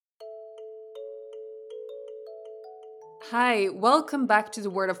Hi, welcome back to The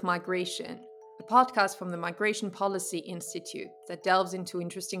Word of Migration, a podcast from the Migration Policy Institute that delves into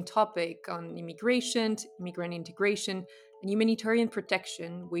interesting topic on immigration, immigrant integration, and humanitarian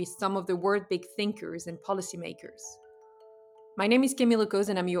protection with some of the world big thinkers and policymakers. My name is Camille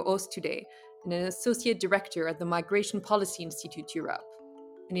and I'm your host today, and an associate director at the Migration Policy Institute Europe.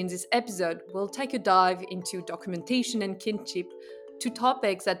 And in this episode, we'll take a dive into documentation and kinship, two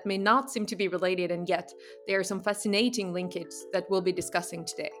topics that may not seem to be related, and yet there are some fascinating linkages that we'll be discussing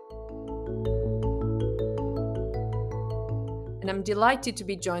today. And I'm delighted to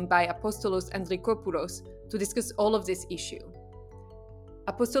be joined by Apostolos Andrikopoulos to discuss all of this issue.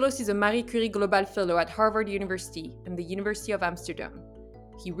 Apostolos is a Marie Curie Global Fellow at Harvard University and the University of Amsterdam.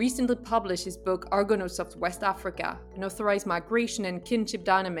 He recently published his book Argonauts of West Africa, an authorized migration and kinship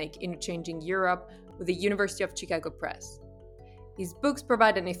dynamic in a changing Europe with the University of Chicago Press. His books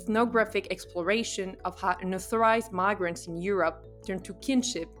provide an ethnographic exploration of how unauthorized migrants in Europe turn to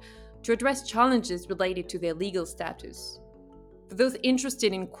kinship to address challenges related to their legal status. For those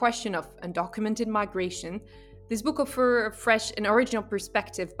interested in question of undocumented migration, this book offers a fresh and original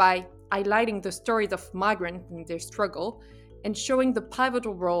perspective by highlighting the stories of migrants and their struggle and showing the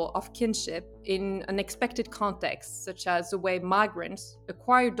pivotal role of kinship in unexpected contexts, such as the way migrants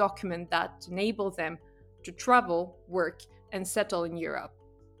acquire documents that enable them to travel, work, and settle in Europe.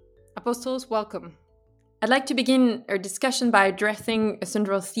 Apostolos, welcome. I'd like to begin our discussion by addressing a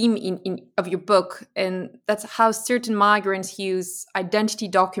central theme of your book, and that's how certain migrants use identity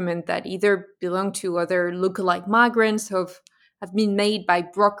documents that either belong to other lookalike migrants or have been made by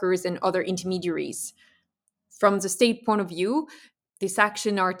brokers and other intermediaries. From the state point of view, these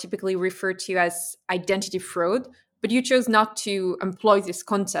actions are typically referred to as identity fraud, but you chose not to employ this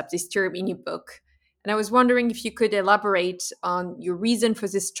concept, this term in your book. And I was wondering if you could elaborate on your reason for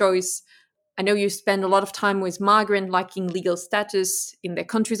this choice. I know you spend a lot of time with migrants lacking legal status in their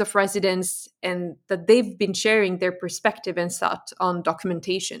countries of residence, and that they've been sharing their perspective and thought on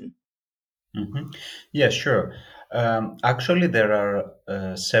documentation. hmm Yeah, sure. Actually, there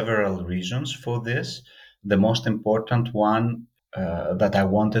are several reasons for this. The most important one that I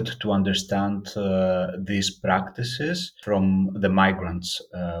wanted to understand these practices from the migrants'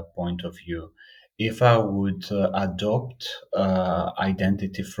 point of view. If I would adopt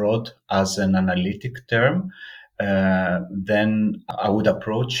identity fraud as an analytic term, then I would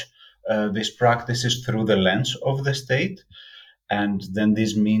approach these practices through the lens of the state. And then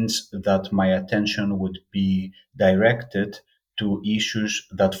this means that my attention would be directed to issues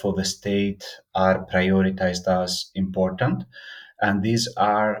that for the state are prioritized as important. And these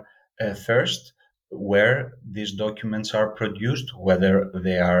are first, where these documents are produced, whether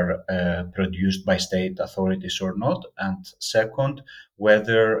they are produced by state authorities or not. And second,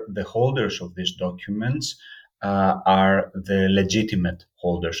 whether the holders of these documents are the legitimate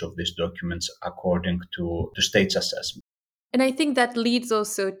holders of these documents according to state's assessment. And I think that leads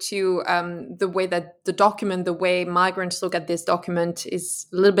also to the way that the way migrants look at this document is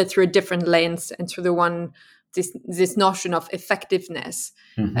a little bit through a different lens and through this notion of effectiveness.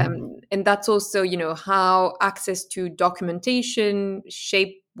 Mhm. And that's also, how access to documentation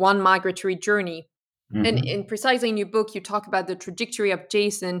shape one migratory journey. And Mhm. precisely in your book, you talk about the trajectory of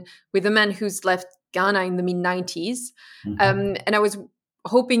Jason with a man who's left Ghana in the mid 90s. Mhm. And I was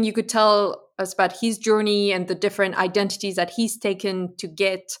hoping you could tell us about his journey and the different identities that he's taken to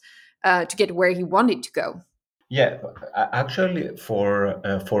get where he wanted to go. Yeah, actually,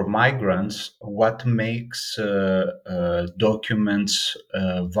 for migrants, what makes documents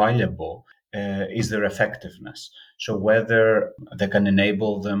valuable is their effectiveness. So whether they can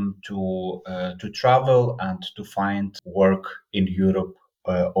enable them to travel and to find work in Europe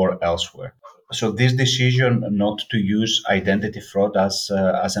or elsewhere. So this decision not to use identity fraud as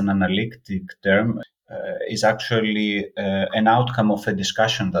an analytic term is actually an outcome of a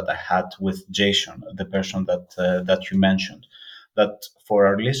discussion that I had with Jason, the person that you mentioned. That for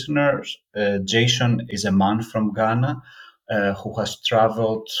our listeners, Jason is a man from Ghana who has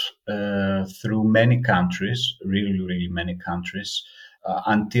traveled through many countries, really, really many countries,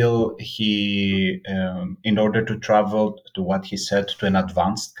 until he, in order to travel to what he said to an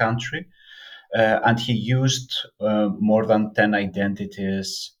advanced country, and he used more than 10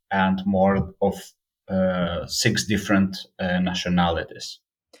 identities and more of six different nationalities.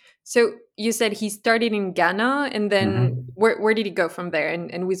 So you said he started in Ghana, and then Mhm. where did he go from there,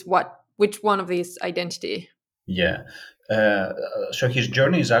 and with which one of these identity? Yeah. Uh, so his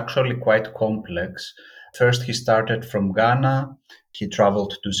journey is actually quite complex. First, he started from Ghana. He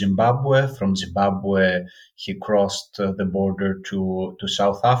traveled to Zimbabwe. From Zimbabwe, he crossed the border to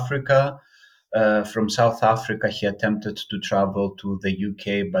South Africa. From South Africa, he attempted to travel to the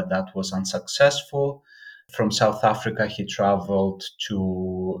UK, but that was unsuccessful. From South Africa, he traveled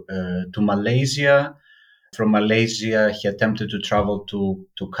to Malaysia. From Malaysia, he attempted to travel to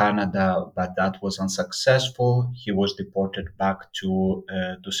Canada, but that was unsuccessful. He was deported back to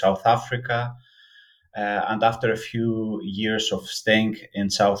South Africa. And after a few years of staying in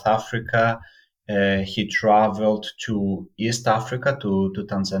South Africa, he traveled to East Africa, to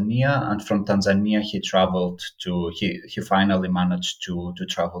Tanzania, and from Tanzania he finally managed to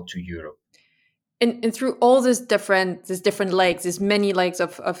travel to Europe. And through all these different legs, these many legs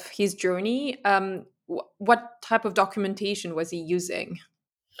of his journey, what type of documentation was he using?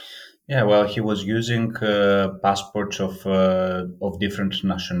 Yeah, well, he was using passports of different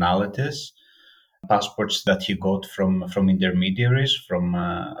nationalities, passports that he got from intermediaries, from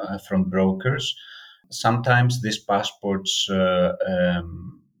brokers. Sometimes these passports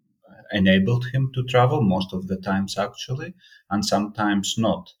enabled him to travel, most of the times actually, and sometimes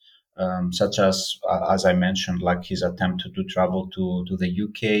not. Such as I mentioned, like his attempt to travel to the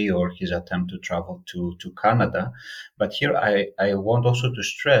UK or his attempt to travel to Canada. But here I want also to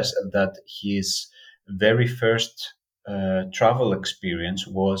stress that his very first travel experience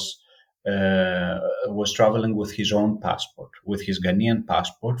was traveling with his own passport, with his Ghanaian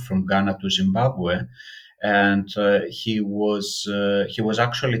passport from Ghana to Zimbabwe, and he was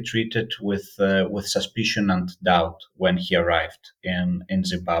actually treated with suspicion and doubt when he arrived in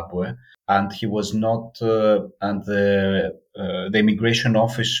Zimbabwe, and he was not and the immigration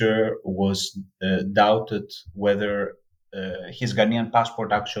officer was doubted whether his Ghanaian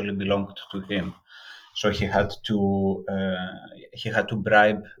passport actually belonged to him. So he had to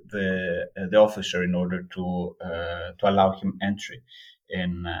bribe the officer in order to allow him entry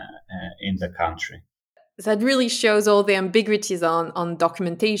in the country. That really shows all the ambiguities on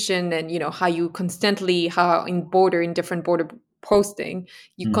documentation, and how you constantly, how in different border posting,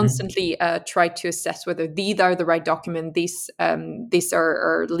 you Hmm. constantly try to assess whether these are the right document, these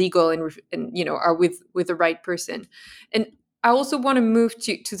are legal, and are with the right person. And I also want to move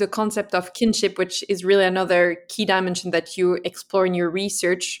to the concept of kinship, which is really another key dimension that you explore in your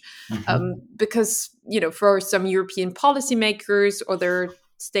research, Hmm. because for some European policymakers, other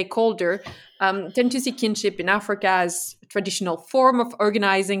stakeholder, tend to see kinship in Africa as a traditional form of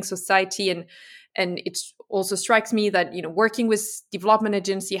organizing society, and it also strikes me that working with development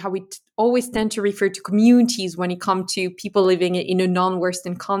agency, how we always tend to refer to communities when it comes to people living in a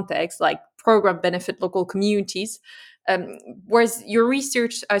non-Western context, like program benefit local communities. Whereas your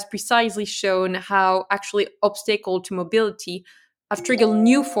research has precisely shown how actually obstacle to mobility have triggered a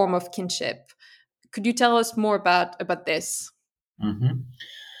new form of kinship. Could you tell us more about this? Hmm.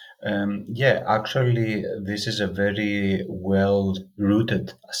 Yeah, actually, this is a very well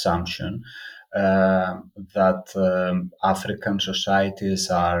rooted assumption that African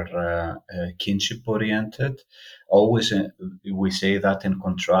societies are kinship oriented. Always, we say that in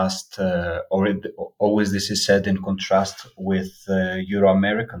contrast, always this is said in contrast with Euro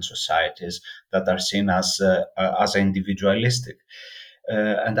American societies that are seen as individualistic.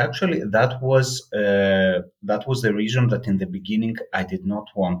 And actually, that was the reason that in the beginning I did not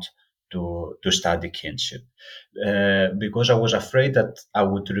want to study kinship, because I was afraid that I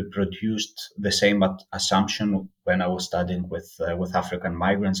would reproduce the same assumption when I was studying with African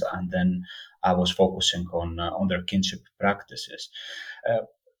migrants, and then I was focusing on their kinship practices. Uh,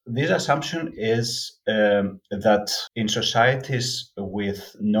 this assumption is that in societies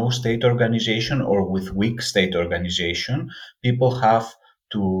with no state organization or with weak state organization, people have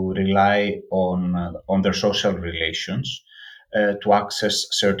to rely on their social relations to access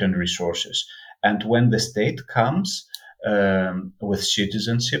certain resources. And when the state comes with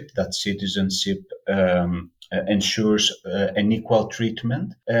citizenship, that citizenship ensures an equal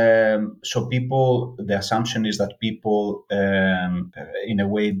treatment. So the assumption is that people, in a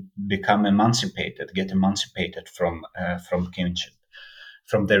way, get emancipated from kinship,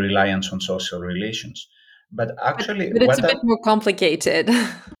 from their reliance on social relations. But But, actually, but it's a bit more complicated.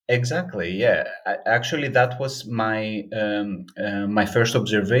 exactly, yeah. Actually, that was my first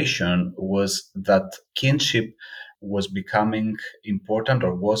observation, was that kinship was becoming important,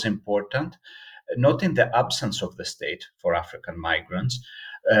 or was important, not in the absence of the state for African migrants,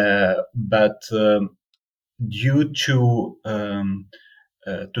 but due to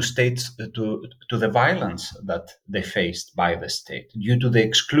states to the violence that they faced by the state, due to the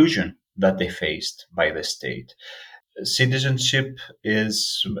exclusion that they faced by the state. Citizenship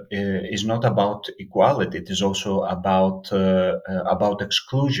is not about equality. It is also about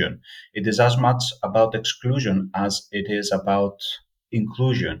exclusion. It is as much about exclusion as it is about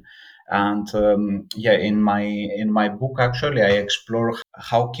inclusion. And in my book, actually, I explore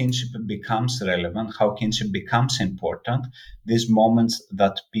how kinship becomes relevant, how kinship becomes important. These moments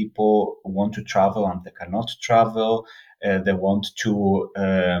that people want to travel and they cannot travel, they want to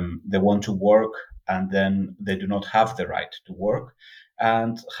work, and then they do not have the right to work,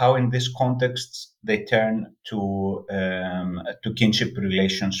 and how in these contexts they turn to kinship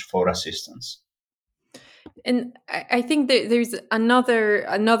relations for assistance. And I think that there's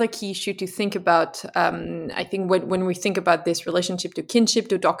another key issue to think about. I think when we think about this relationship to kinship,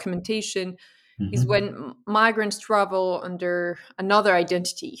 to documentation, is Hmm. when migrants travel under another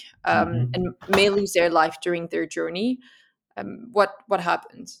identity, Hmm. and may lose their life during their journey. What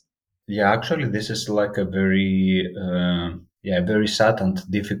happens? Yeah, actually, this is like a very sad and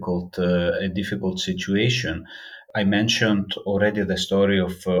difficult situation. I mentioned already the story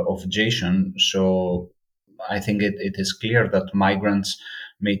of Jason, so I think it is clear that migrants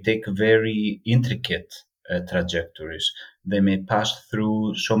may take very intricate trajectories. They may pass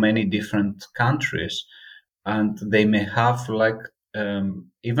through so many different countries, and they may have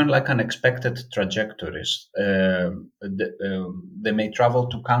even like unexpected trajectories. They may travel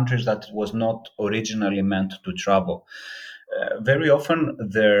to countries that was not originally meant to travel. Very often,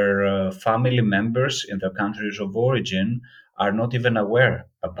 their family members in their countries of origin are not even aware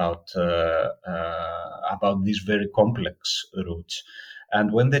about these very complex routes.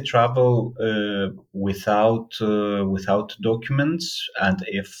 And when they travel without documents, and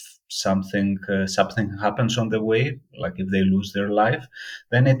if something happens on the way, like if they lose their life,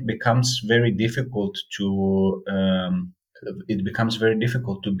 then it becomes very difficult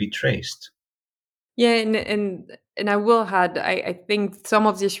to be traced. Yeah, and I will add, I think some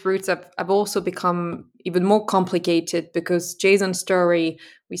of these routes have also become even more complicated because Jason's story,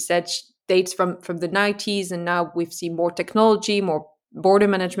 we said, dates from the 90s, and now we've seen more technology, more border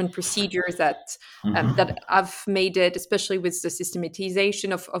management procedures that Hmm. have made it, especially with the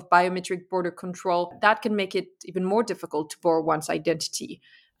systematization of biometric border control, that can make it even more difficult to borrow one's identity.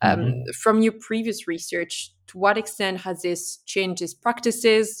 Hmm. From your previous research, to what extent has this changed its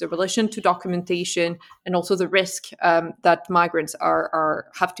practices, the relation to documentation, and also the risk that migrants are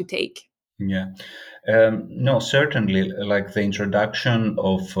have to take? Yeah. No, certainly, like the introduction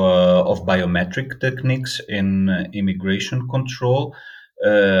of biometric techniques in immigration control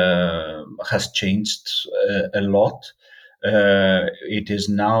has changed a lot. It is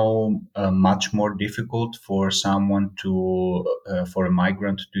now much more difficult for a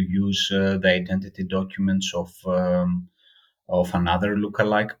migrant to use the identity documents of another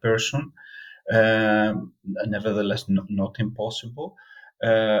lookalike person. Nevertheless, not impossible.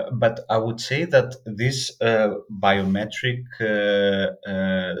 But I would say that this biometric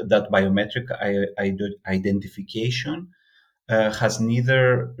identification has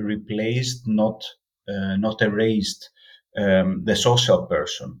neither replaced not erased the social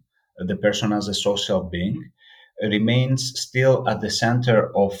person. The person as a social being remains still at the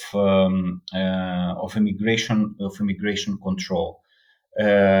center of immigration control.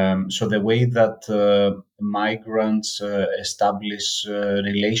 So the way that migrants establish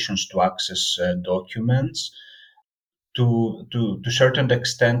relations to access documents to certain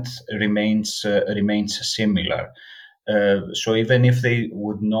extent remains similar. So even if they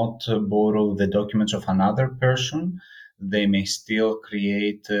would not borrow the documents of another person, they may still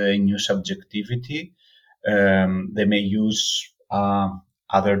create a new subjectivity. They may use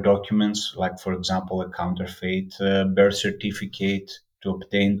other documents, like, for example, a counterfeit birth certificate to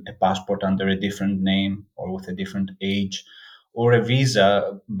obtain a passport under a different name or with a different age, or a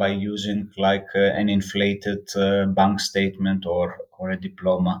visa by using like an inflated bank statement or a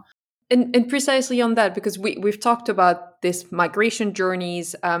diploma. And precisely on that, because we've talked about this migration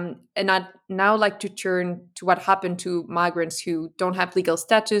journeys, and I'd now like to turn to what happened to migrants who don't have legal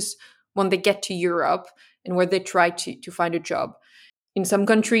status when they get to Europe and where they try to find a job. In some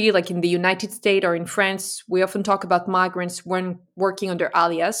country, like in the United States or in France, we often talk about migrants when working under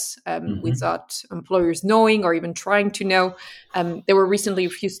alias, Hmm. without employers knowing or even trying to know. There were recently a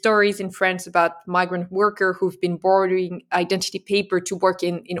few stories in France about migrant worker who've been borrowing identity paper to work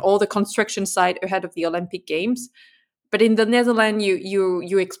in all the construction site ahead of the Olympic Games. But in the Netherlands,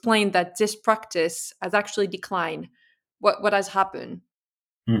 you explained that this practice has actually declined. What has happened?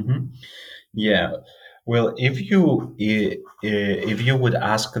 Hmm. Yeah. Well, if you would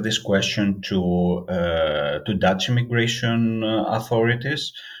ask this question to Dutch immigration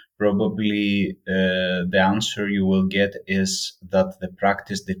authorities, probably the answer you will get is that the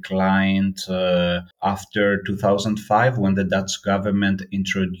practice declined after 2005, when the Dutch government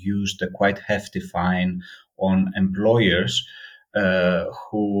introduced a quite hefty fine on employers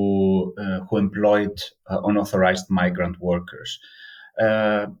who employed unauthorized migrant workers.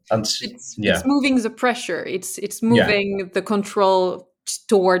 And It's yeah, moving the pressure. It's yeah, moving the control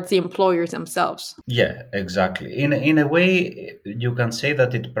towards the employers themselves. yeah, exactly. In a way, you can say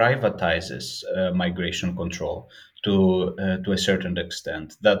that it privatizes migration control to a certain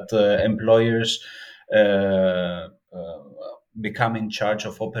extent. That employers uh, uh, become in charge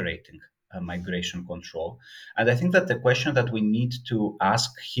of operating migration control. And I think that the question that we need to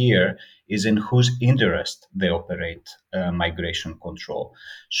ask here is in whose interest they operate migration control.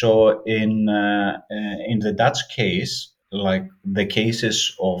 So in the Dutch case, like the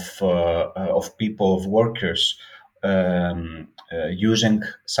cases of people, of workers using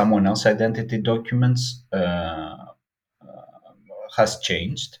someone else's identity documents has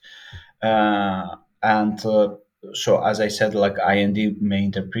changed. And so, as I said, like IND may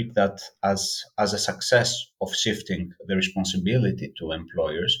interpret that as a success of shifting the responsibility to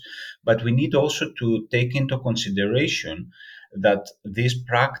employers, but we need also to take into consideration that this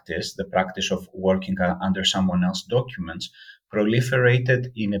practice, the practice of working under someone else's documents,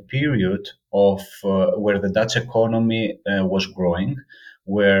 proliferated in a period of where the Dutch economy was growing,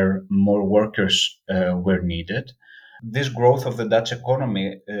 where more workers were needed. This growth of the Dutch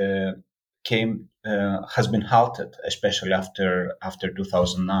economy has been halted, especially after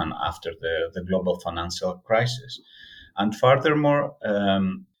 2009, after the global financial crisis. And furthermore,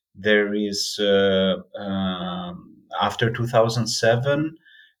 there is after 2007,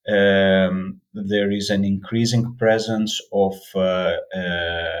 there is an increasing presence of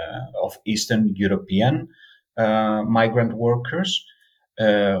Eastern European migrant workers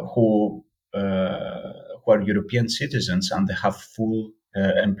who are European citizens and they have full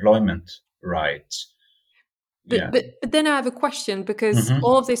employment rights. Yeah. But then I have a question, because Mm-hmm.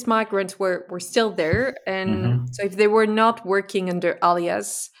 all of these migrants were still there, and Mm-hmm. so if they were not working under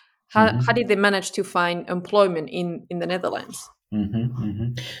alias, how Mm-hmm. did they manage to find employment in the Netherlands? Mm-hmm. Mm-hmm.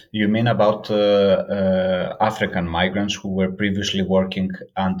 You mean about African migrants who were previously working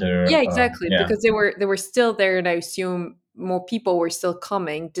under? Yeah, exactly, Yeah. because they were still there, and I assume more people were still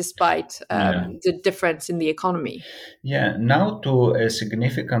coming despite Yeah. the difference in the economy. Yeah, now to a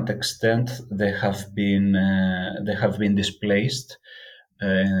significant extent, they have been displaced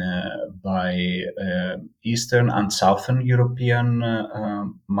by Eastern and Southern European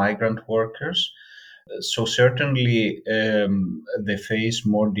migrant workers. So certainly they face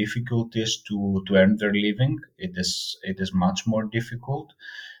more difficulties to earn their living. It is much more difficult.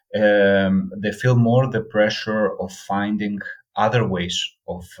 They feel more the pressure of finding other ways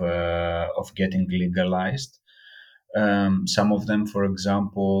of getting legalized. Some of them, for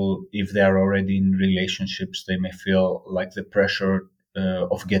example, if they are already in relationships, they may feel like the pressure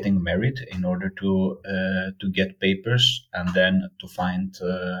of getting married in order to get papers and then to find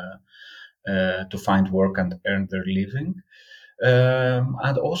work and earn their living.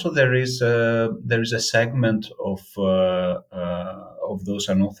 And also there is a segment of those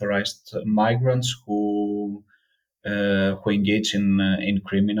unauthorized migrants who engage in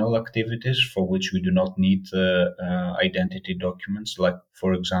criminal activities for which we do not need identity documents, like,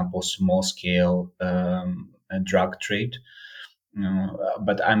 for example, small scale drug trade.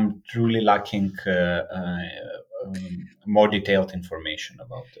 But I'm truly lacking more detailed information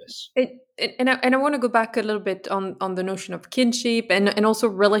about this. And I want to go back a little bit on the notion of kinship and also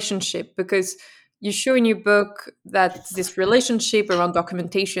relationship, because you show in your book that this relationship around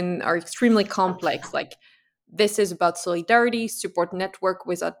documentation are extremely complex. Like, this is about solidarity, support network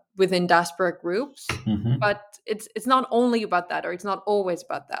within diaspora groups, Hmm. but it's not only about that, or it's not always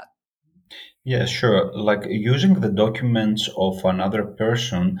about that. Yeah, sure. Like using the documents of another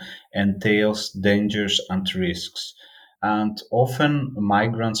person entails dangers and risks. And often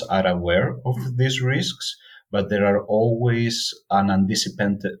migrants are aware of these risks, but there are always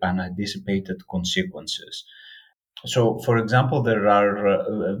unanticipated consequences. So, for example, there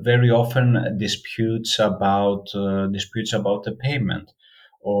are very often disputes about the payment,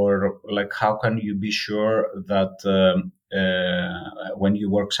 or like how can you be sure that when you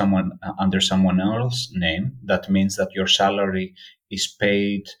work someone under someone else's name, that means that your salary is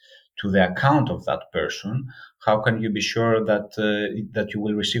paid to the account of that person. How can you be sure that you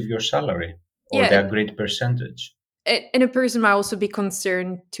will receive your salary or Yeah, the agreed percentage? and a person might also be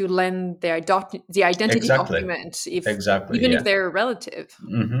concerned to lend the identity Exactly. document, if Exactly. even if Yeah. they're a relative.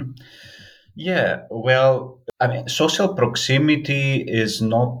 Hmm. Yeah, well, I mean, social proximity does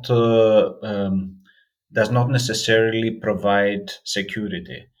not necessarily provide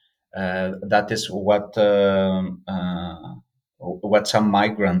security. That is what some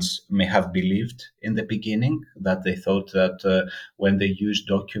migrants may have believed in the beginning, that they thought that when they use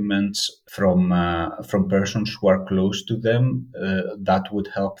documents from persons who are close to them, that would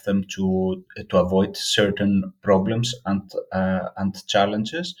help them to avoid certain problems and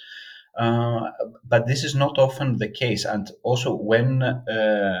challenges. Uh, but this is not often the case, and also when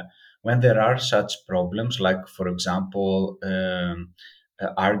there are such problems, like for example.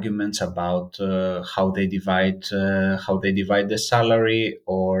 Arguments about how they divide the salary,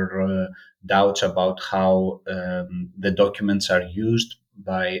 or doubts about how the documents are used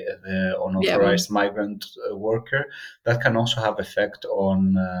by the Yeah, unauthorized migrant worker, that can also have effect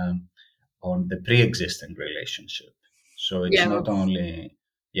on the pre-existing relationship. So it's yeah. not only,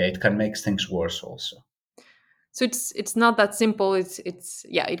 yeah, it can make things worse also. So it's not that simple. It's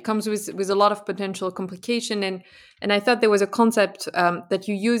yeah, it comes with a lot of potential complication. And I thought there was a concept that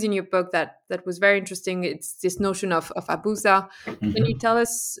you use in your book that was very interesting. It's this notion of abusa. Can you Mhm. tell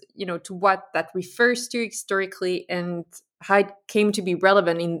us, to what that refers to historically, and how it came to be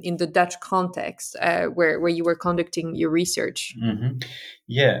relevant in the Dutch context, where you were conducting your research? hmm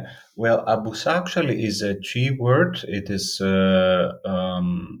Yeah, well, Abus actually is a Chi word. It is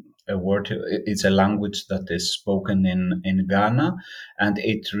a word. It's a language that is spoken in Ghana, and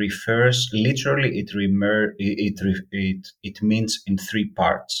it refers literally. It means in three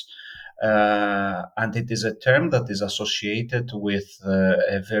parts. And it is a term that is associated with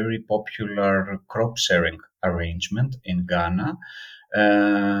a very popular crop sharing arrangement in Ghana,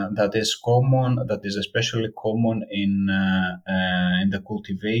 that is especially common in the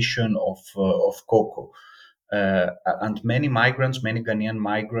cultivation of cocoa. And many Ghanaian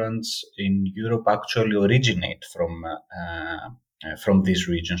migrants in Europe actually originate from these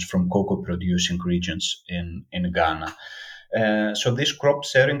regions, from cocoa producing regions in Ghana. So this crop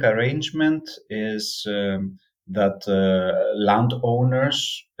sharing arrangement is that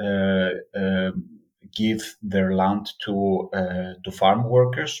landowners give their land to farm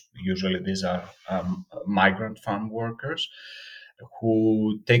workers. Usually, these are migrant farm workers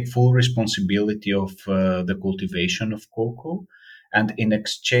who take full responsibility of the cultivation of cocoa, and in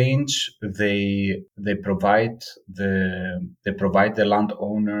exchange, they provide the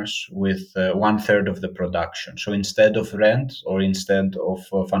landowners with one third of the production. So instead of rent or instead of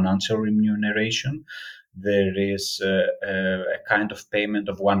financial remuneration, there is a kind of payment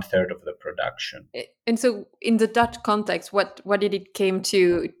of one third of the production. And so, in the Dutch context, what did it came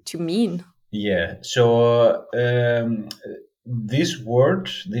to mean? Yeah. So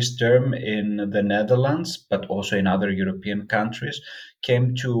this term in the Netherlands, but also in other European countries,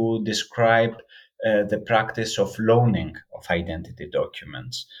 came to describe the practice of loaning of identity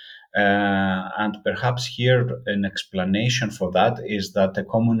documents. And perhaps here an explanation for that is that a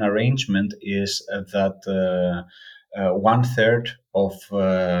common arrangement is that one third of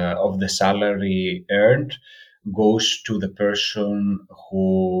the salary earned goes to the person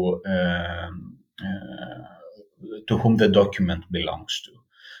to whom the document belongs to.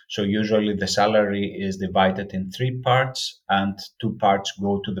 So usually the salary is divided in three parts, and two parts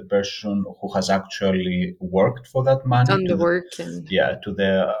go to the person who has actually worked for that money, Done the work and to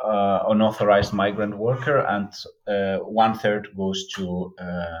the unauthorized migrant worker, and one third goes to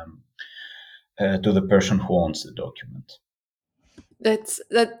the person who owns the document.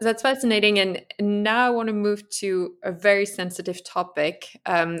 that's fascinating. And now I want to move to a very sensitive topic,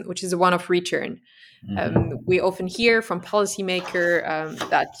 which is the one of return. Mhm. We often hear from policymaker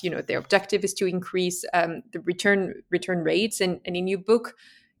that their objective is to increase the return rates, and in your book,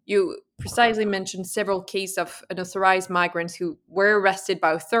 you precisely mentioned several cases of unauthorized migrants who were arrested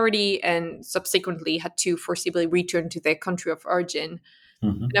by authority and subsequently had to forcibly return to their country of origin.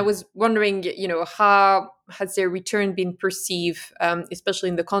 And I Mhm. was wondering, how has their return been perceived, especially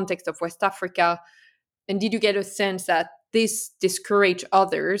in the context of West Africa? And did you get a sense that this discouraged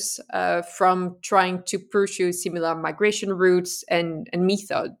others from trying to pursue similar migration routes and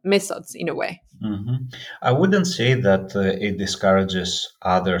methods in a way? I wouldn't say that it discourages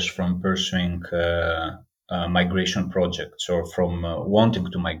others from pursuing migration projects or from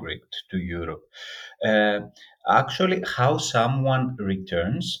wanting to migrate to Europe. Uh, Actually, how someone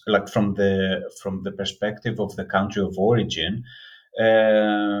returns, like from the perspective of the country of origin,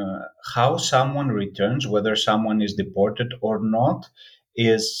 how someone returns, whether someone is deported or not,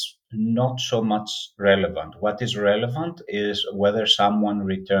 is not so much relevant. What is relevant is whether someone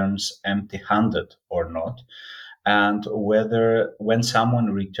returns empty handed or not, and whether when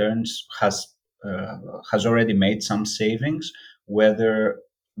someone returns has already made some savings, whether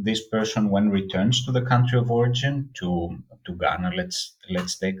this person, when returns to the country of origin, to Ghana,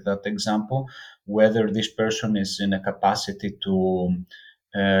 let's take that example, whether this person is in a capacity to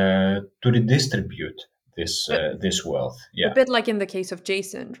redistribute this wealth. A Yeah. bit like in the case of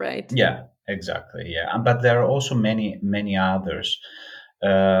Jason, right? Yeah, exactly. Yeah, but there are also many others,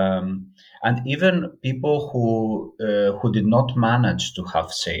 and even people who did not manage to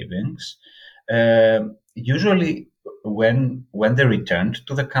have savings. Usually, when they returned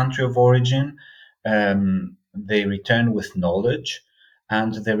to the country of origin, they return with knowledge,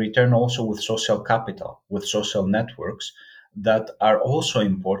 and they return also with social capital, with social networks that are also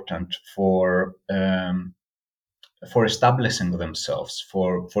important for establishing themselves.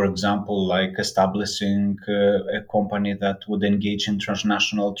 For example, like establishing a company that would engage in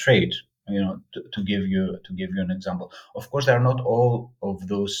transnational trade. To give you an example. Of course, there are not all of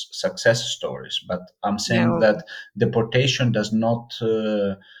those success stories, but I'm saying No. that deportation does not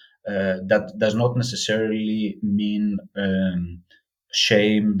necessarily mean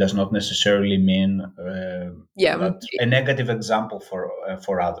shame. Does not necessarily mean Yeah. that a negative example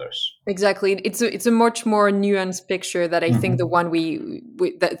for others. Exactly. It's a much more nuanced picture that I think the Hmm. one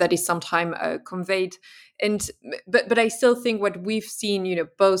that is sometimes conveyed. And but I still think what we've seen,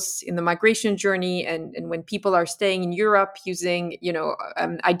 both in the migration journey and when people are staying in Europe using,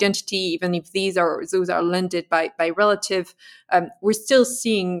 identity, even if those are lended by relative, we're still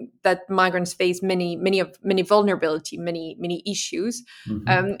seeing that migrants face many vulnerability, many issues.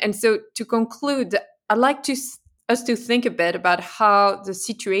 Hmm. And so to conclude, I'd like us to think a bit about how the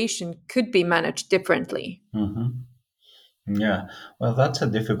situation could be managed differently. Hmm. Yeah, well, that's a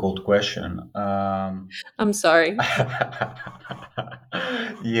difficult question. I'm sorry.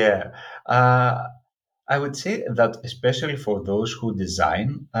 Yeah, uh, I would say that especially for those who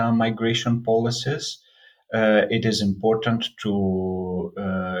design migration policies, it is important to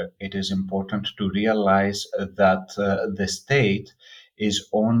realize that the state is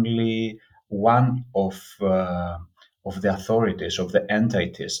only one of the authorities, of the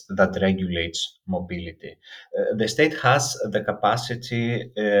entities that regulates mobility. The state has the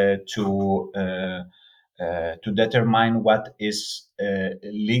capacity to determine what is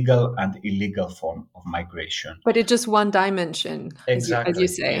legal and illegal form of migration. But it's just one dimension, as you Exactly.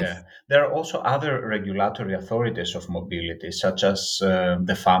 say. Yeah. There are also other regulatory authorities of mobility, such as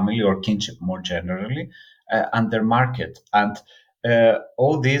the family or kinship more generally, and their market. And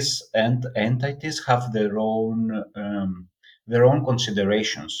all these entities have their own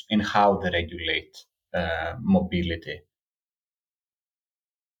considerations in how they regulate mobility.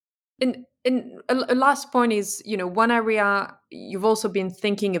 And a last point is, one area you've also been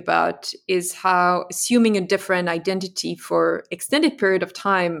thinking about is how assuming a different identity for extended period of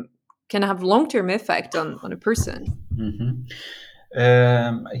time can have long-term effect on a person. Mhm.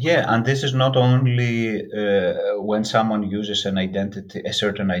 Yeah, and this is not only when someone uses a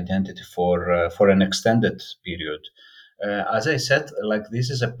certain identity for an extended period. As I said, like this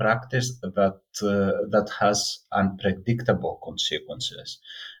is a practice that has unpredictable consequences.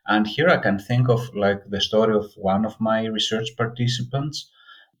 And here I can think of like the story of one of my research participants,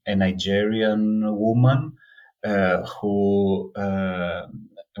 a Nigerian woman who,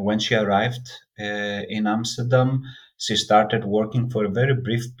 when she arrived in Amsterdam, she started working for a very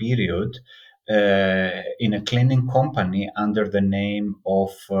brief period in a cleaning company under the name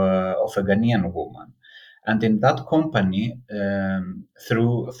of a Ghanaian woman. And in that company,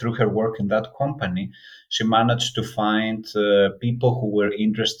 through her work in that company, she managed to find people who were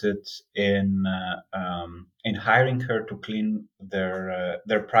interested in hiring her to clean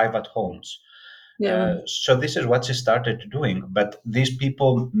their private homes. Yeah, So this is what she started doing. But these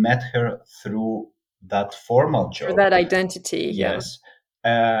people met her through that formal for job. that identity. Yeah. Yes.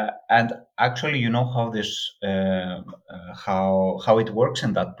 And actually, you know how how it works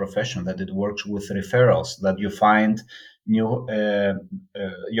in that profession. That it works with referrals. That you find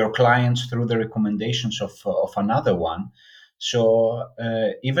your clients through the recommendations of another one. So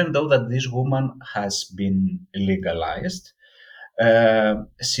even though that this woman has been legalized,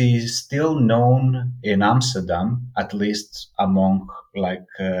 she's still known in Amsterdam, at least among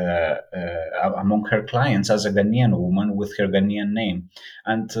her clients, as a Ghanaian woman with her Ghanaian name,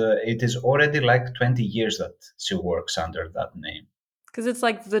 and it is already like 20 years that she works under that name. Because it's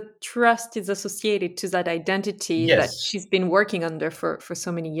like the trust is associated to that identity that Yes, she's been working under for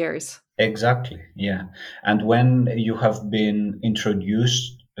so many years. exactly. Yeah, and when you have been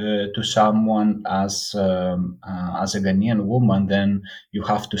introduced to someone as a Ghanaian woman, then you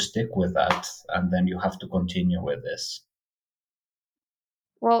have to stick with that, and then you have to continue with this.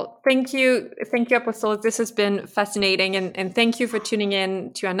 Well, thank you. Thank you, Apostolos. This has been fascinating. And thank you for tuning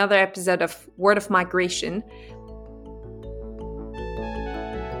in to another episode of Word of Migration.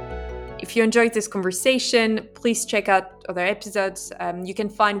 If you enjoyed this conversation, please check out other episodes. You can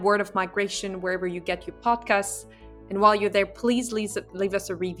find Word of Migration wherever you get your podcasts. And while you're there, please leave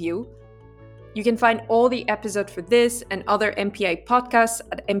us a review. You can find all the episodes for this and other MPI podcasts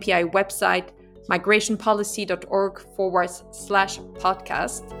at MPI website,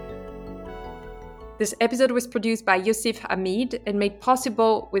 migrationpolicy.org/podcast. This episode was produced by Yosef Hamid and made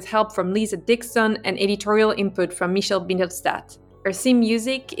possible with help from Lisa Dixon and editorial input from Michel Bindelstadt. Our theme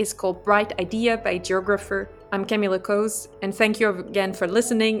music is called Bright Idea by Geographer. I'm Camille, and thank you again for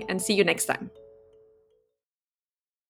listening, and see you next time.